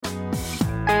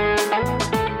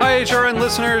HRN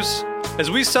listeners.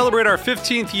 As we celebrate our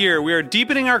 15th year, we are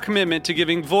deepening our commitment to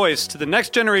giving voice to the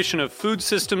next generation of food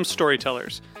systems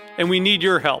storytellers, and we need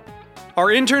your help. Our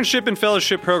internship and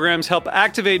fellowship programs help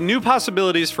activate new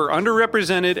possibilities for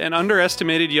underrepresented and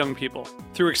underestimated young people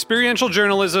through experiential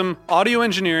journalism, audio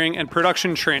engineering, and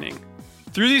production training.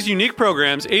 Through these unique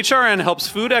programs, HRN helps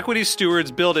food equity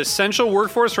stewards build essential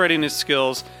workforce readiness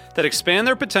skills that expand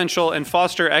their potential and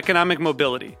foster economic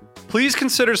mobility. Please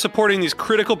consider supporting these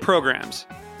critical programs.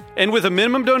 And with a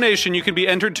minimum donation, you can be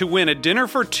entered to win a dinner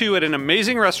for two at an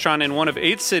amazing restaurant in one of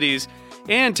 8 cities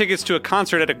and tickets to a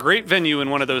concert at a great venue in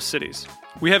one of those cities.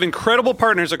 We have incredible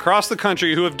partners across the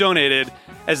country who have donated,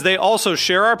 as they also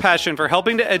share our passion for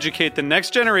helping to educate the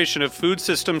next generation of food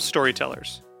systems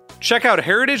storytellers. Check out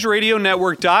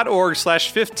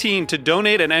heritageradionetwork.org/15 to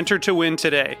donate and enter to win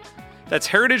today. That's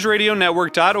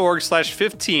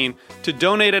heritageradionetwork.org/15 to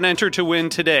donate and enter to win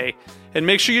today. And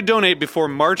make sure you donate before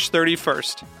March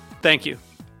 31st. Thank you.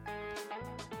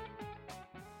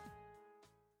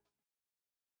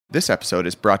 This episode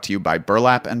is brought to you by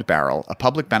Burlap and Barrel, a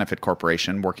public benefit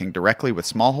corporation working directly with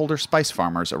smallholder spice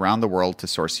farmers around the world to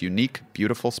source unique,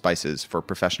 beautiful spices for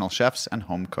professional chefs and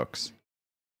home cooks.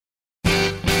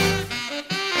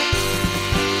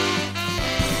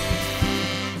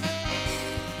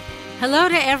 Hello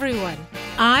to everyone.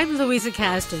 I'm Louisa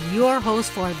Kasdan, your host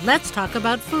for Let's Talk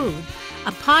About Food,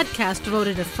 a podcast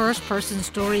devoted to first-person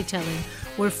storytelling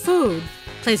where food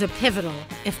plays a pivotal,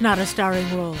 if not a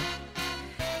starring role.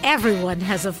 Everyone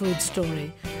has a food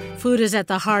story. Food is at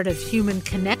the heart of human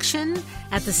connection,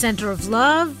 at the center of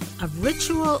love, of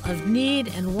ritual, of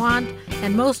need and want,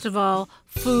 and most of all,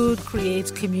 food creates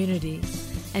community.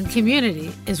 And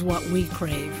community is what we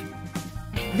crave.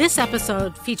 This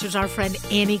episode features our friend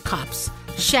Annie Copps,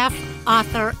 chef,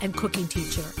 author, and cooking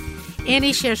teacher.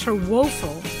 Annie shares her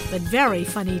woeful but very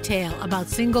funny tale about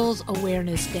Singles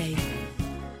Awareness Day.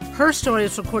 Her story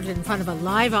was recorded in front of a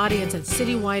live audience at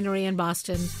City Winery in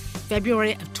Boston,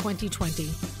 February of 2020.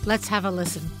 Let's have a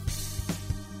listen.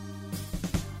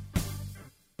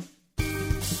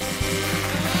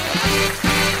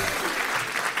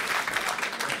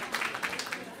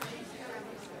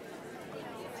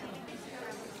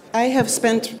 I have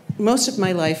spent most of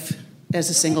my life as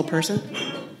a single person.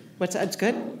 What's that? It's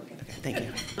good? Okay, thank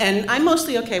you. And I'm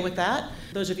mostly okay with that.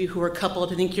 Those of you who are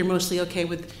coupled, I think you're mostly okay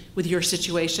with your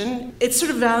situation. It's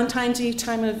sort of Valentine's Day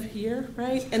time of year,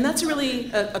 right? And that's really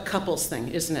a couples thing,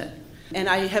 isn't it? And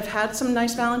I have had some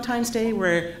nice Valentine's Day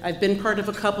where I've been part of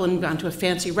a couple and gone to a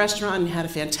fancy restaurant and had a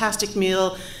fantastic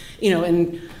meal,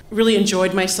 and really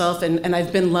enjoyed myself. And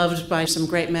I've been loved by some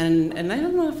great men. And I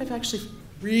don't know if I've actually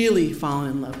really fallen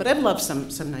in love, but I've loved some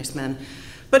nice men.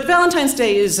 But Valentine's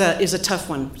Day is a tough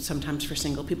one sometimes for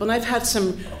single people. And I've had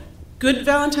some good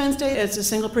Valentine's Day as a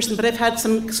single person, but I've had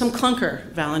some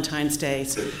clunker Valentine's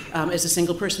Days as a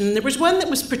single person. And there was one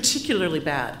that was particularly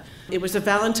bad. It was a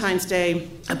Valentine's Day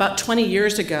about 20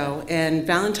 years ago, and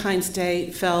Valentine's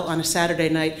Day fell on a Saturday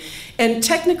night. And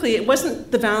technically, it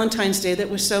wasn't the Valentine's Day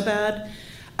that was so bad.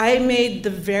 I made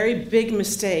the very big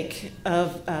mistake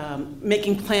of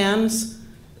making plans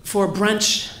for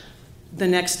brunch the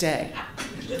next day.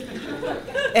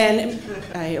 And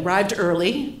I arrived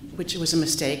early, which was a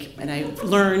mistake, and I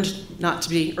learned not to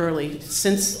be early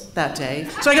since that day.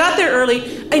 So I got there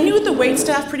early. I knew the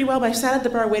waitstaff pretty well, but I sat at the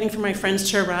bar waiting for my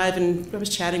friends to arrive, and I was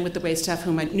chatting with the waitstaff,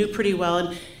 whom I knew pretty well,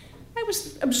 and I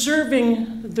was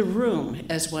observing the room,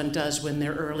 as one does when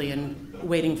they're early and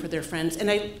waiting for their friends. And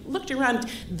I looked around.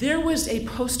 There was a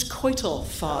post-coital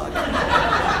fog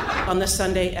on the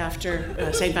Sunday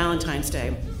after St. Valentine's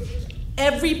Day.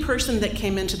 Every person that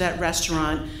came into that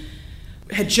restaurant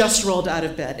had just rolled out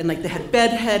of bed. And they had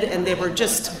bedhead, and they were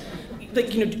just,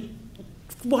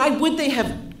 why would they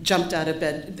have jumped out of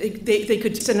bed? They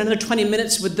could spend another 20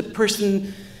 minutes with the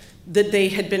person that they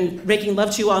had been making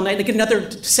love to all night, another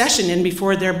session in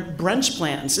before their brunch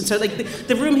plans. And so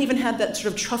the room even had that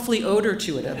sort of truffly odor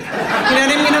to it. You know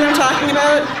what I'm talking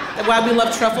about? Why we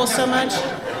love truffles so much?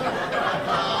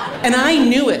 And I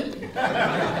knew it.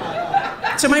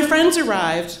 So my friends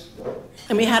arrived,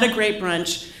 and we had a great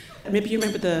brunch. Maybe you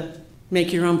remember the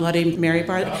Make Your Own Bloody Mary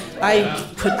bar? I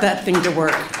put that thing to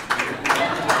work.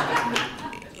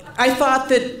 I thought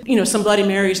that, some Bloody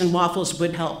Marys and waffles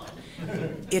would help.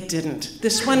 It didn't.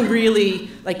 This one really,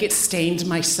 it stained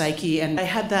my psyche, and I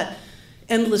had that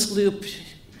endless loop.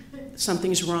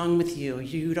 Something's wrong with you.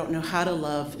 You don't know how to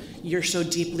love. You're so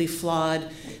deeply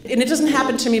flawed. And it doesn't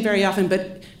happen to me very often,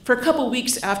 but for a couple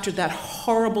weeks after that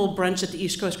horrible brunch at the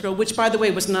East Coast Grill, which, by the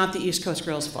way, was not the East Coast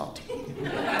Grill's fault,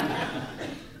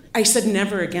 I said,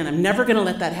 never again. I'm never going to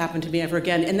let that happen to me ever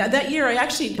again. And that year, I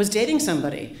actually was dating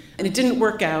somebody, and it didn't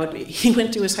work out. He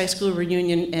went to his high school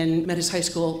reunion and met his high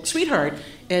school sweetheart,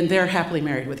 and they're happily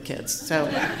married with kids. So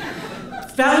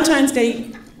Valentine's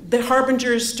Day, the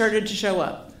harbingers started to show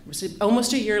up. It was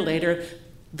almost a year later.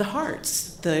 The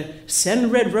hearts, the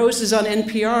send red roses on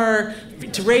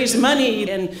NPR to raise money,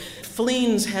 and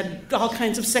Filene's had all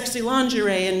kinds of sexy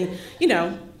lingerie, and,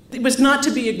 it was not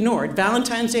to be ignored.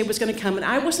 Valentine's Day was going to come, and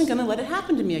I wasn't going to let it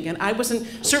happen to me again. I wasn't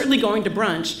certainly going to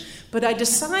brunch, but I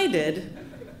decided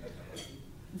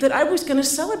that I was going to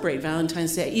celebrate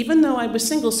Valentine's Day, even though I was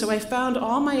single. So I found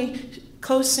all my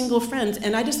close single friends,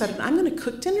 and I decided I'm going to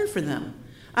cook dinner for them.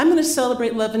 I'm going to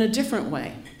celebrate love in a different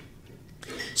way.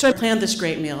 So I planned this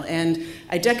great meal, and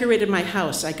I decorated my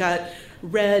house. I got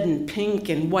red and pink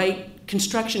and white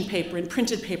construction paper and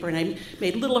printed paper, and I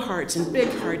made little hearts and big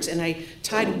hearts, and I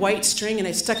tied white string and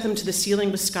I stuck them to the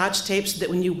ceiling with Scotch tape so that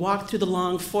when you walked through the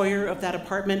long foyer of that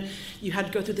apartment, you had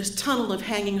to go through this tunnel of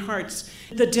hanging hearts.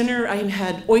 The dinner, I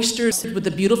had oysters with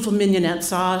the beautiful mignonette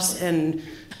sauce, and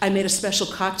I made a special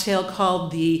cocktail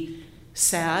called the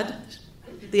SAD.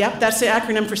 Yep, that's the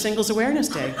acronym for Singles Awareness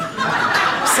Day.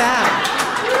 SAD.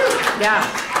 Yeah.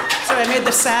 So I made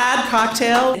the SAD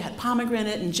cocktail. It had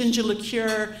pomegranate and ginger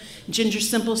liqueur, ginger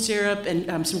simple syrup,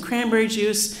 and some cranberry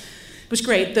juice. It was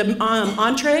great. The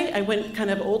entree, I went kind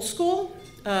of old school.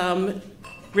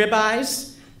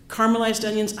 Ribeyes, caramelized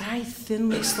onions. I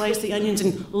thinly sliced the onions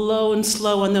and low and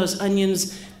slow on those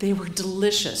onions. They were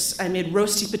delicious. I made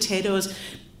roasty potatoes,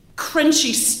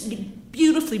 crunchy,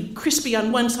 beautifully crispy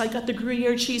on one side, got the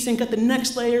Gruyere cheese and got the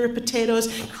next layer of potatoes,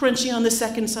 crunchy on the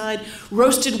second side,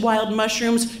 roasted wild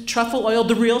mushrooms, truffle oil,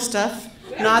 the real stuff,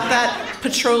 not that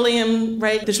petroleum,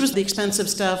 right? This was the expensive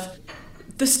stuff.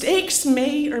 The steaks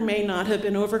may or may not have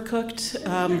been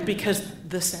overcooked because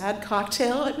the SAD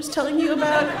cocktail I was telling you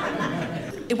about,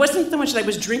 it wasn't so much that I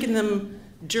was drinking them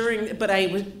during, but I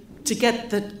was, to get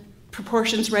the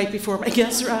proportions right before my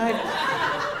guests arrived,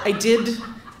 I did,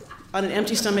 on an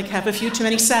empty stomach, have a few too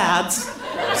many SADs.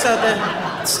 So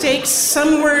the steaks,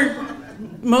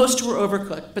 most were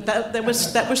overcooked, but that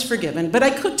was forgiven. But I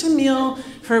cooked a meal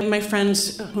for my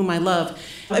friends whom I love.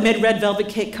 I made red velvet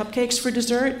cake cupcakes for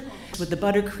dessert with the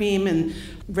buttercream and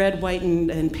red, white,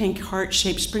 and pink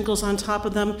heart-shaped sprinkles on top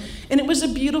of them. And it was a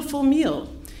beautiful meal.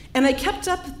 And I kept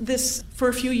up this for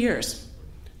a few years.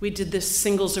 We did this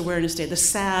Singles Awareness Day, the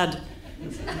SAD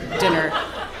dinner.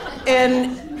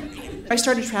 And I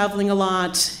started traveling a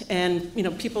lot, and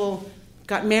people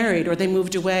got married or they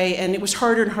moved away, and it was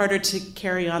harder and harder to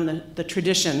carry on the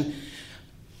tradition.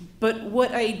 But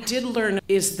what I did learn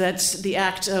is that the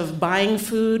act of buying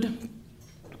food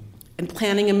and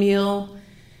planning a meal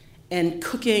and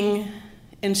cooking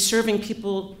and serving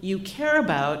people you care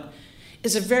about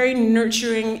is a very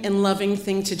nurturing and loving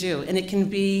thing to do. And it can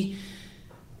be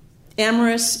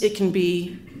amorous, it can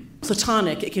be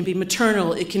platonic, it can be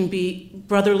maternal, it can be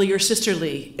brotherly or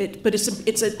sisterly. But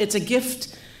it's a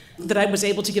gift that I was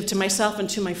able to give to myself and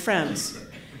to my friends.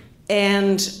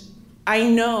 And I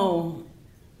know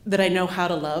that I know how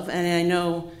to love, and I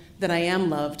know that I am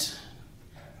loved.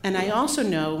 And I also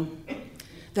know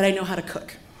that I know how to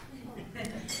cook.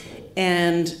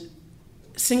 And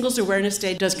Singles Awareness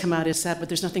Day does come out as sad, but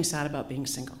there's nothing sad about being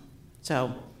single.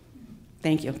 So,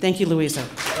 thank you. Thank you, Louisa.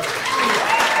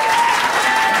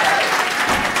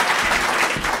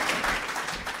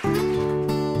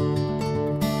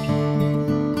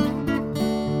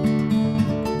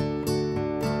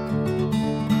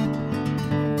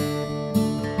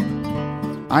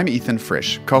 I'm Ethan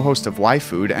Frisch, co-host of Why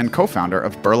Food and co-founder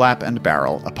of Burlap and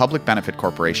Barrel, a public benefit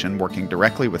corporation working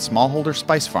directly with smallholder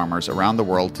spice farmers around the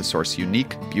world to source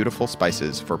unique, beautiful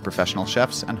spices for professional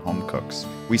chefs and home cooks.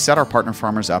 We set our partner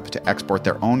farmers up to export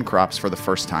their own crops for the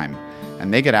first time,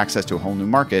 and they get access to a whole new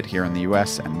market here in the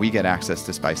US, and we get access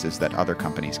to spices that other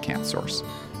companies can't source.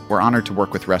 We're honored to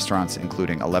work with restaurants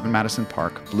including 11 Madison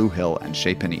Park, Blue Hill, and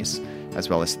Chez Panisse, as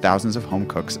well as thousands of home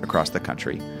cooks across the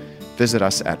country. Visit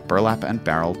us at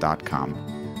burlapandbarrel.com.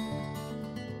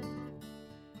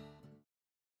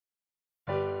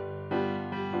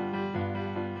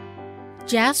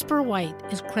 Jasper White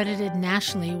is credited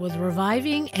nationally with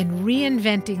reviving and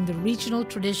reinventing the regional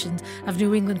traditions of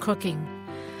New England cooking.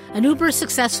 An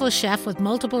uber-successful chef with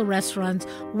multiple restaurants,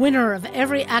 winner of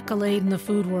every accolade in the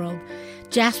food world,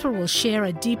 Jasper will share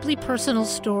a deeply personal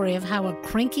story of how a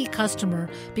cranky customer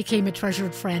became a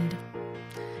treasured friend.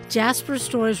 Jasper's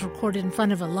story is recorded in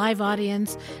front of a live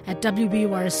audience at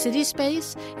WBUR City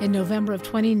Space in November of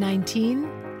 2019.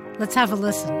 Let's have a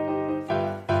listen.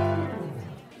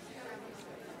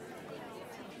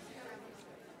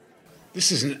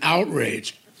 This is an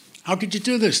outrage. how could you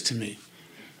do this to me?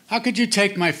 How could you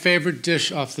take my favorite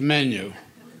dish off the menu?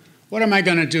 What am I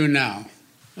going to do now?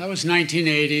 That was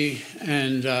 1980,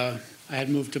 and I had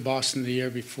moved to Boston the year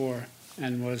before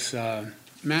and was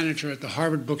manager at the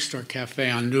Harvard Bookstore Cafe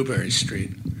on Newbury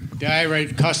Street. The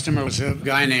irate customer was a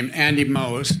guy named Andy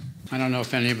Mose. I don't know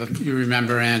if any of you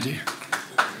remember Andy.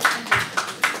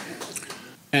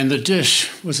 And the dish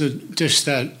was a dish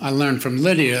that I learned from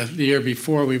Lydia the year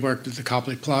before. We worked at the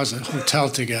Copley Plaza Hotel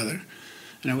together.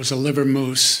 And it was a liver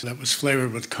mousse that was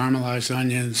flavored with caramelized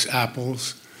onions,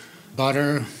 apples,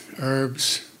 butter,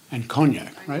 herbs, and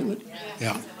cognac, right, Lydia?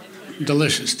 Yeah.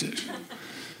 Delicious dish.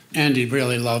 Andy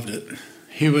really loved it.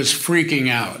 He was freaking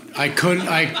out.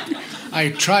 I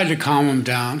tried to calm him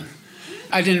down.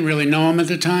 I didn't really know him at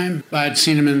the time, but I'd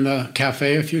seen him in the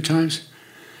cafe a few times.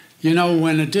 You know,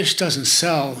 when a dish doesn't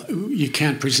sell, you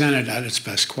can't present it at its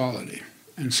best quality,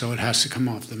 and so it has to come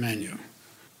off the menu.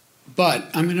 But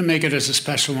I'm going to make it as a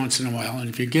special once in a while, and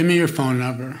if you give me your phone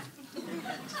number,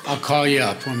 I'll call you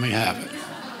up when we have it.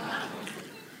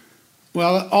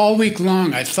 Well, all week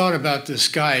long, I thought about this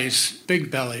guy's big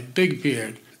belly, big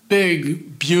beard,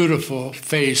 big, beautiful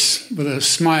face with a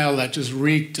smile that just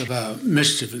reeked of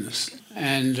mischievousness.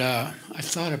 And I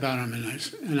thought about him,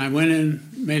 and I went in,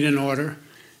 made an order.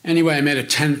 Anyway, I made a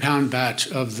 10-pound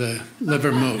batch of the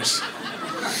liver mousse.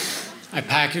 I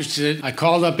packaged it. I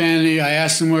called up Andy. I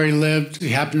asked him where he lived. He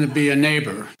happened to be a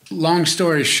neighbor. Long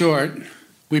story short,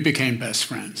 we became best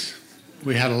friends.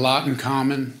 We had a lot in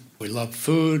common. We loved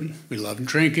food. We loved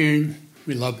drinking.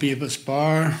 We loved Beavis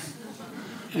Bar.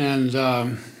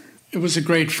 And it was a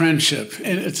great friendship.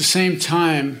 And at the same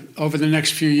time, over the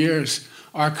next few years,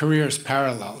 our careers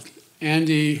paralleled.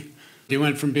 Andy, he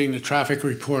went from being the traffic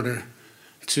reporter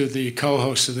to the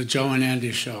co-host of the Joe and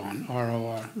Andy Show on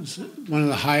ROR. It was one of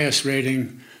the highest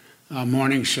rating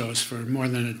morning shows for more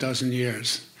than a dozen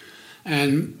years.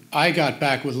 And I got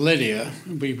back with Lydia.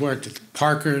 We worked at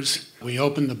Parker's. We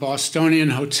opened the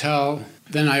Bostonian Hotel.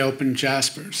 Then I opened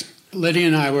Jasper's. Lydia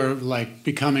and I were like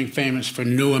becoming famous for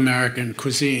new American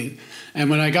cuisine. And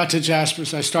when I got to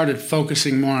Jasper's, I started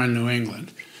focusing more on New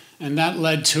England. And that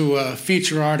led to a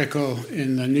feature article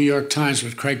in the New York Times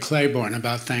with Craig Claiborne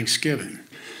about Thanksgiving.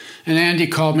 And Andy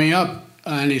called me up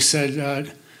and he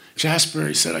said, Jasper,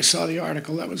 he said, I saw the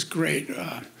article. That was great.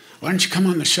 Why don't you come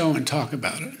on the show and talk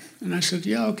about it? And I said,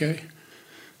 yeah, okay.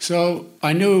 So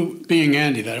I knew, being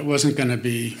Andy, that it wasn't going to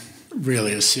be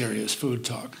really a serious food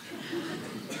talk.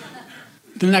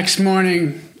 The next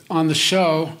morning on the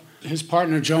show, his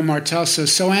partner, Joe Martell,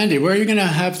 says, so Andy, where are you going to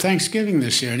have Thanksgiving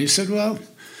this year? And he said, well,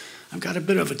 I've got a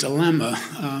bit of a dilemma.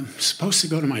 I'm supposed to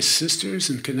go to my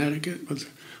sister's in Connecticut with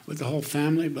the whole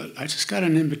family, but I just got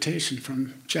an invitation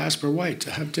from Jasper White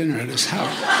to have dinner at his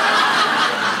house.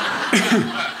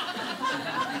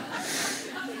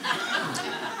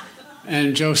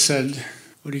 And Joe said,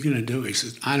 what are you going to do? He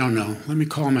said, I don't know. Let me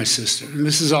call my sister. And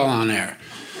this is all on air.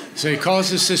 So he calls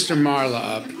his sister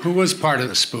Marla up, who was part of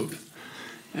the spoof.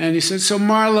 And he said, so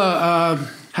Marla,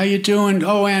 how you doing?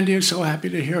 Oh, Andy, I'm so happy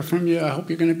to hear from you. I hope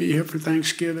you're going to be here for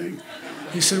Thanksgiving.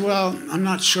 He said, well, I'm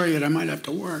not sure yet. I might have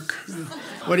to work.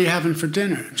 What are you having for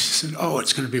dinner? She said, oh,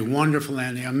 it's going to be wonderful,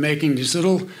 Andy. I'm making these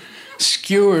little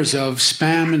skewers of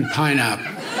Spam and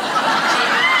pineapple.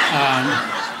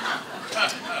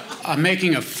 I'm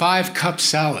making a 5-cup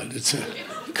salad. It's a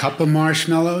cup of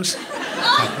marshmallows, a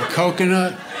cup of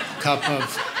coconut, a cup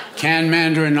of canned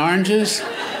mandarin oranges,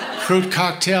 fruit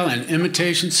cocktail, and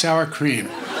imitation sour cream.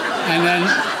 And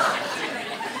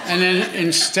then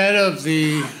instead of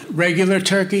the regular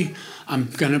turkey, I'm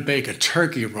going to bake a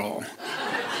turkey roll.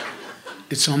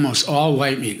 It's almost all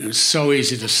white meat, and it's so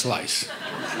easy to slice.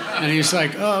 And he's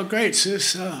like, oh, great,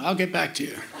 sis, I'll get back to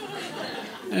you.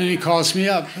 And he calls me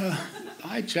up.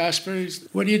 Hi, Jasper.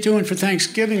 What are you doing for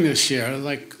Thanksgiving this year?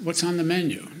 Like, what's on the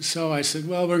menu? So I said,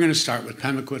 well, we're going to start with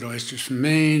pemmican oysters from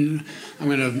Maine. I'm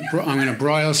going to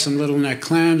broil some little neck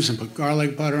clams and put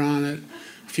garlic butter on it.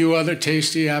 A few other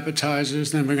tasty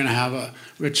appetizers. Then we're going to have a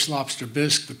rich lobster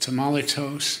bisque with tamale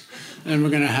toast. Then we're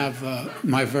going to have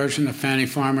my version of Fannie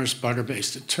Farmer's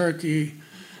butter-basted turkey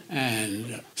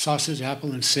and sausage,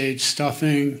 apple, and sage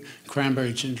stuffing,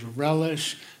 cranberry ginger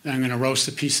relish. Then I'm going to roast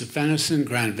a piece of venison,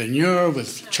 Grand Vigneur,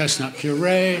 with chestnut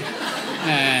puree,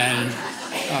 and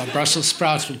Brussels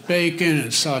sprouts with bacon, and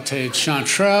sautéed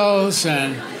chanterelles,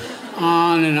 and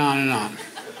on and on and on.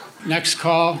 Next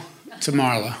call to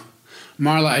Marla.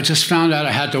 Marla, I just found out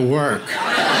I had to work.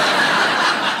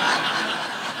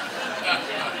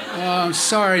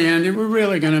 Sorry, Andy, we're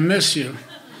really going to miss you.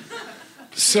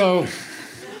 So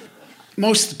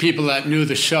most of the people that knew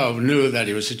the show knew that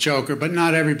he was a joker, but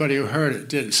not everybody who heard it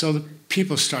did. So the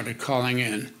people started calling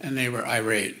in, and they were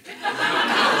irate.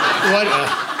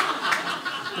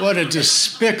 What a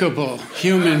despicable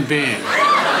human being.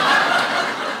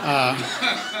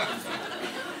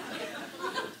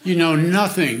 You know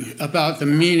nothing about the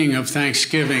meaning of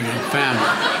Thanksgiving and family.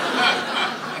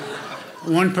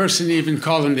 One person even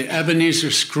called him the Ebenezer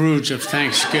Scrooge of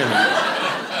Thanksgiving.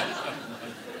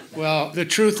 Well, the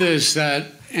truth is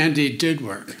that Andy did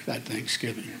work that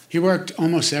Thanksgiving. He worked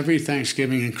almost every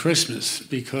Thanksgiving and Christmas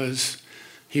because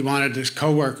he wanted his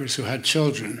coworkers who had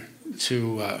children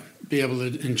to be able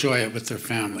to enjoy it with their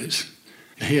families.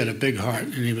 He had a big heart,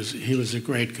 and he was a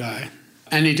great guy.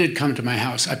 And he did come to my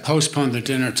house. I postponed the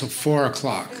dinner till 4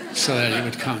 o'clock so that he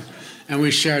would come. And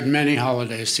we shared many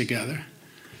holidays together.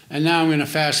 And now I'm going to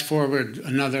fast forward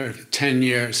another 10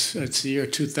 years. It's the year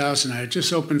 2000. I had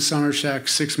just opened Summer Shack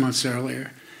 6 months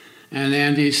earlier. And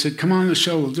Andy said, come on the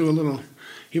show, we'll do a little.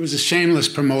 He was a shameless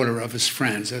promoter of his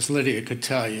friends, as Lydia could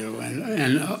tell you,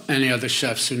 and any other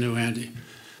chefs who knew Andy.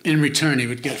 In return, he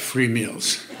would get free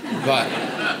meals. But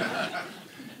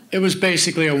it was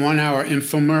basically a 1-hour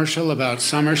infomercial about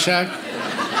Summer Shack.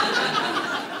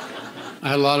 I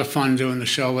had a lot of fun doing the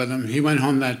show with him. He went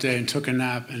home that day and took a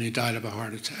nap, and he died of a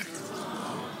heart attack.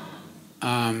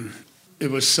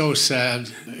 It was so sad.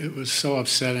 It was so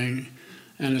upsetting,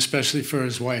 and especially for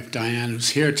his wife, Diane, who's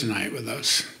here tonight with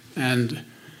us. And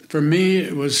for me,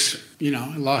 it was,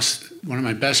 I lost one of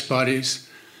my best buddies,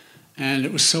 and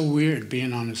it was so weird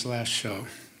being on his last show.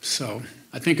 So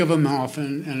I think of him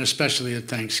often, and especially at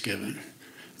Thanksgiving.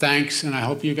 Thanks, and I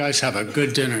hope you guys have a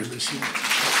good dinner this year.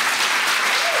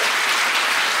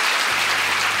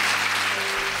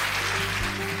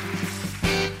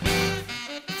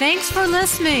 Thanks for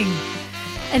listening.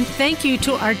 And thank you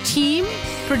to our team,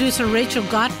 producer Rachel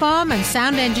Gottbaum and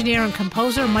sound engineer and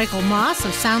composer Michael Moss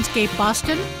of Soundscape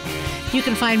Boston. You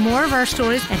can find more of our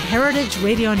stories at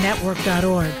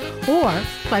heritageradionetwork.org or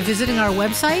by visiting our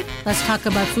website,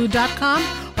 letstalkaboutfood.com,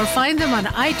 or find them on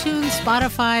iTunes,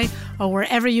 Spotify, or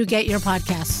wherever you get your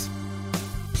podcasts.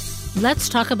 Let's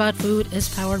Talk About Food is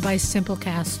powered by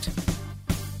Simplecast.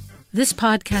 This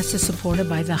podcast is supported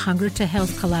by the Hunger to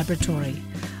Health Collaboratory,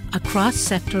 a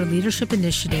cross-sector leadership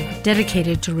initiative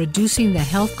dedicated to reducing the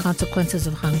health consequences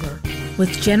of hunger.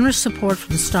 With generous support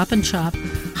from Stop and Shop,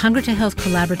 Hunger to Health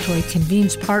Collaboratory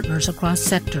convenes partners across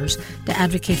sectors to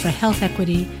advocate for health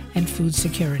equity and food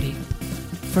security.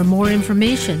 For more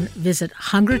information, visit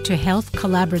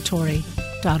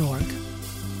hungertohealthcollaboratory.org.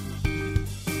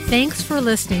 Thanks for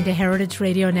listening to Heritage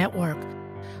Radio Network,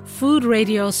 food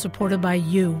radio supported by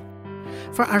you.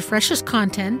 For our freshest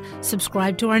content,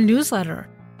 subscribe to our newsletter.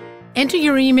 Enter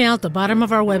your email at the bottom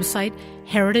of our website,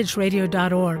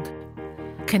 heritageradio.org.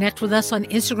 Connect with us on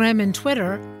Instagram and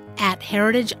Twitter at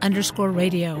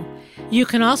heritage_radio. You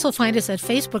can also find us at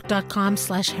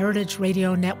facebook.com/Heritage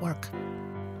Radio Network.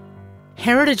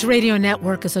 Heritage Radio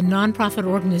Network is a nonprofit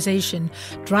organization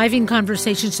driving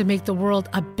conversations to make the world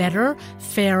a better,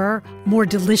 fairer, more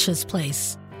delicious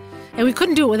place. And we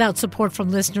couldn't do it without support from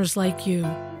listeners like you.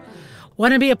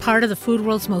 Want to be a part of the food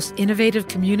world's most innovative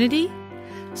community?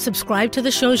 Subscribe to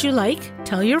the shows you like,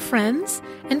 tell your friends,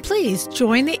 and please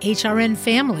join the HRN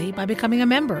family by becoming a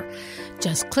member.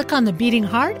 Just click on the beating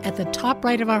heart at the top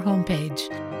right of our homepage.